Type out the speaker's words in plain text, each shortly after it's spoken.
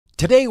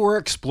Today we're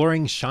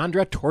exploring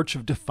Chandra, Torch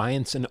of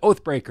Defiance, and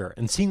Oathbreaker,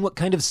 and seeing what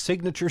kind of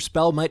signature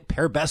spell might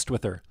pair best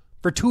with her.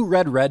 For 2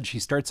 red, she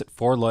starts at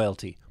 4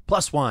 loyalty.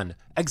 +1,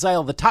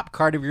 exile the top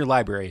card of your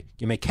library.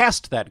 You may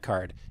cast that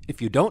card. If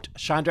you don't,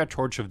 Chandra,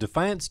 Torch of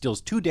Defiance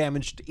deals 2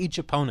 damage to each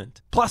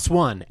opponent.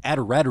 +1, add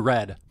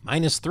red.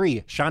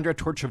 -3, Chandra,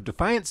 Torch of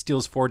Defiance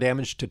deals 4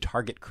 damage to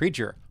target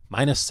creature.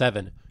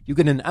 -7, you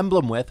get an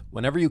emblem with,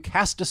 whenever you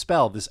cast a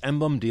spell, this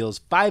emblem deals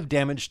 5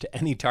 damage to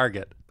any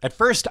target. At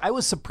first, I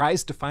was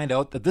surprised to find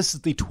out that this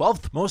is the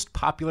 12th most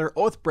popular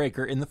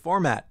Oathbreaker in the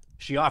format.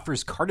 She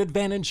offers card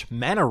advantage,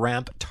 mana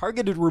ramp,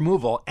 targeted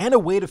removal, and a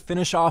way to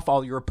finish off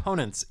all your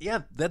opponents.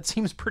 Yeah, that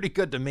seems pretty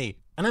good to me.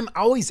 And I'm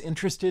always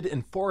interested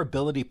in 4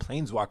 ability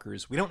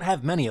planeswalkers. We don't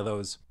have many of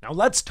those. Now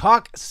let's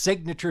talk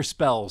signature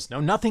spells.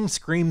 Now nothing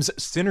screams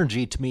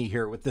synergy to me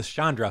here with this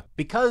Chandra,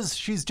 because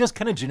she's just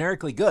kind of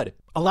generically good.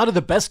 A lot of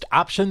the best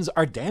options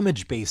are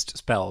damage-based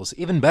spells,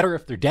 even better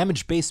if they're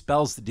damage-based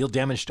spells that deal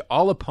damage to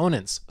all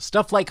opponents.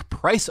 Stuff like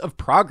Price of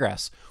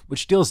Progress,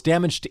 which deals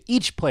damage to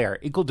each player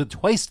equal to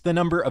twice the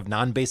number of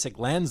non-basic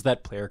lands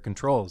that player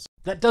controls.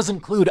 That does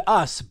include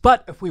us,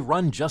 but if we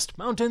run just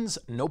mountains,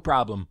 no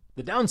problem.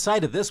 The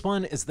downside of this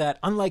one is that,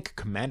 unlike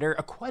Commander,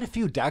 quite a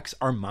few decks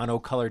are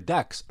monocolored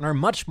decks and are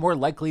much more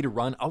likely to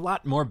run a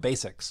lot more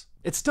basics.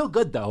 It's still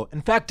good though.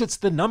 In fact, it's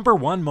the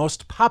 #1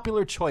 most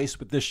popular choice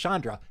with this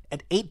Chandra,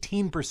 at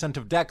 18%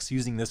 of decks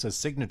using this as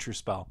signature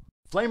spell.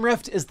 Flame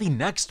Rift is the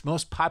next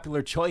most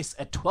popular choice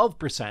at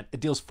 12%. It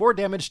deals 4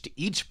 damage to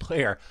each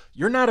player.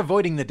 You're not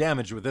avoiding the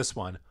damage with this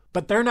one,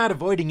 but they're not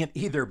avoiding it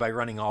either by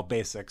running all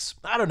basics.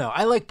 I don't know,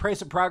 I like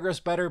Price of Progress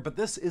better, but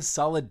this is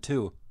solid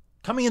too.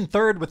 Coming in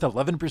third with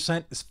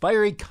 11% is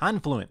Fiery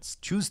Confluence.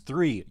 Choose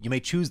 3. You may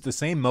choose the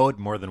same mode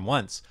more than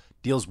once.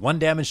 Deals 1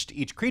 damage to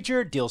each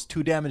creature, deals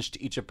 2 damage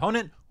to each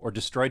opponent, or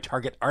destroy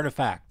target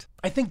artifact.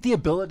 I think the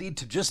ability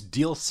to just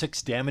deal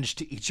 6 damage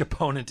to each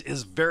opponent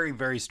is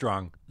very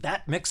strong.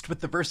 That mixed with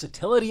the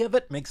versatility of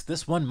it makes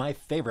this one my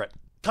favorite.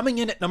 Coming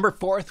in at number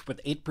 4th with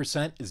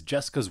 8% is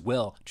Jeska's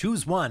Will.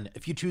 Choose 1.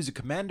 If you choose a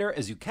commander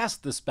as you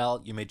cast the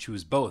spell, you may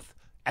choose both.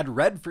 Add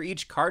red for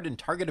each card in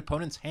target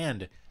opponent's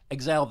hand.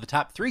 Exile the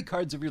top 3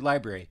 cards of your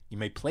library. You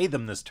may play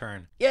them this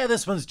turn. Yeah,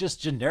 this one's just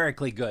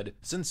generically good.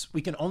 Since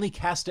we can only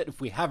cast it if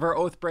we have our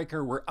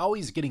Oathbreaker, we're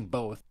always getting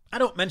both. I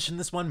don't mention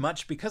this one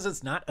much because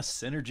it's not a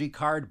synergy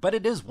card, but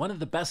it is one of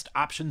the best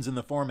options in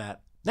the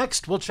format.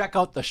 Next, we'll check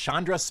out the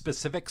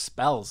Chandra-specific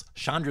spells.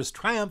 Chandra's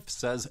Triumph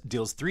says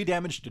deals 3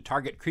 damage to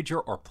target creature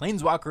or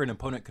planeswalker an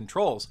opponent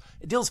controls.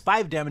 It deals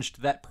 5 damage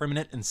to that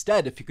permanent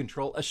instead if you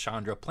control a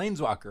Chandra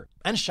planeswalker.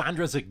 And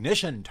Chandra's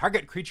Ignition,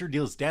 target creature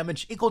deals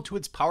damage equal to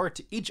its power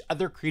to each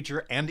other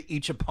creature and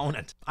each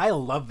opponent. I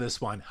love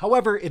this one.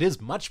 However, it is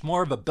much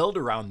more of a build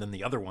around than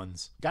the other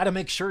ones. Gotta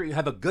make sure you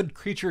have a good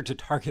creature to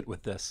target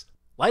with this.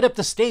 Light Up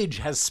the Stage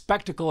has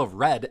Spectacle of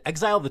Red.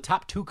 Exile the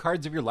top 2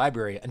 cards of your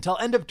library. Until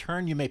end of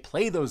turn, you may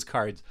play those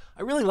cards.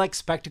 I really like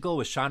Spectacle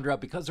with Chandra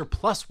because her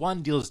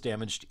 +1 deals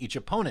damage to each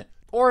opponent.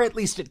 Or at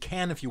least it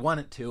can if you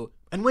want it to.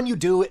 And when you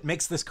do, it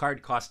makes this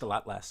card cost a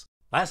lot less.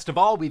 Last of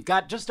all, we've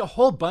got just a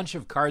whole bunch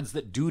of cards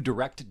that do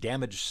direct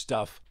damage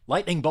stuff.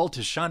 Lightning Bolt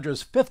is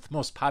Chandra's 5th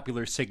most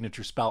popular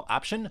signature spell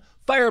option.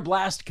 Fire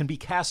Blast can be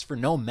cast for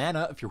no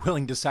mana if you're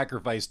willing to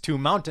sacrifice 2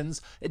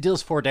 mountains. It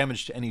deals 4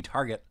 damage to any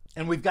target.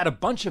 And we've got a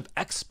bunch of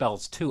X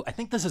spells too. I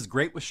think this is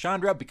great with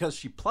Chandra because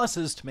she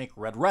pluses to make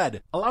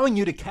red, allowing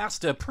you to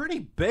cast a pretty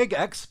big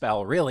X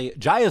spell, really.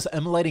 Jaya's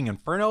Emulating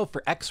Inferno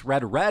for X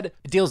red.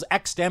 It deals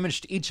X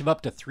damage to each of up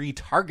to 3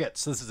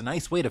 targets. This is a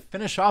nice way to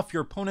finish off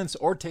your opponents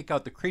or take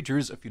out the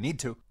creatures if you need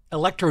to.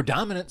 Electro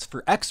Dominance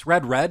for X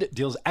red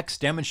deals X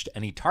damage to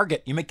any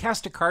target. You may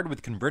cast a card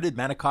with converted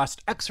mana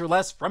cost X or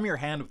less from your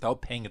hand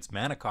without paying its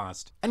mana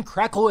cost. And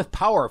Crackle with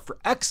Power for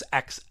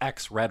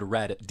XXX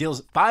red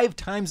deals 5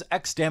 times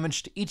X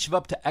damage to each of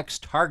up to X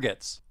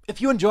targets.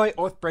 If you enjoy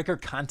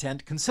Oathbreaker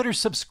content, consider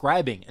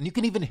subscribing, and you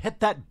can even hit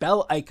that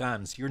bell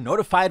icon so you're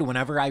notified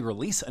whenever I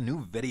release a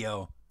new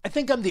video. I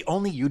think I'm the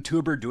only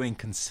YouTuber doing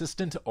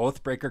consistent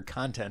Oathbreaker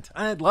content,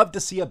 and I'd love to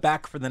see you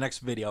back for the next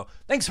video.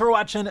 Thanks for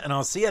watching, and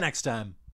I'll see you next time.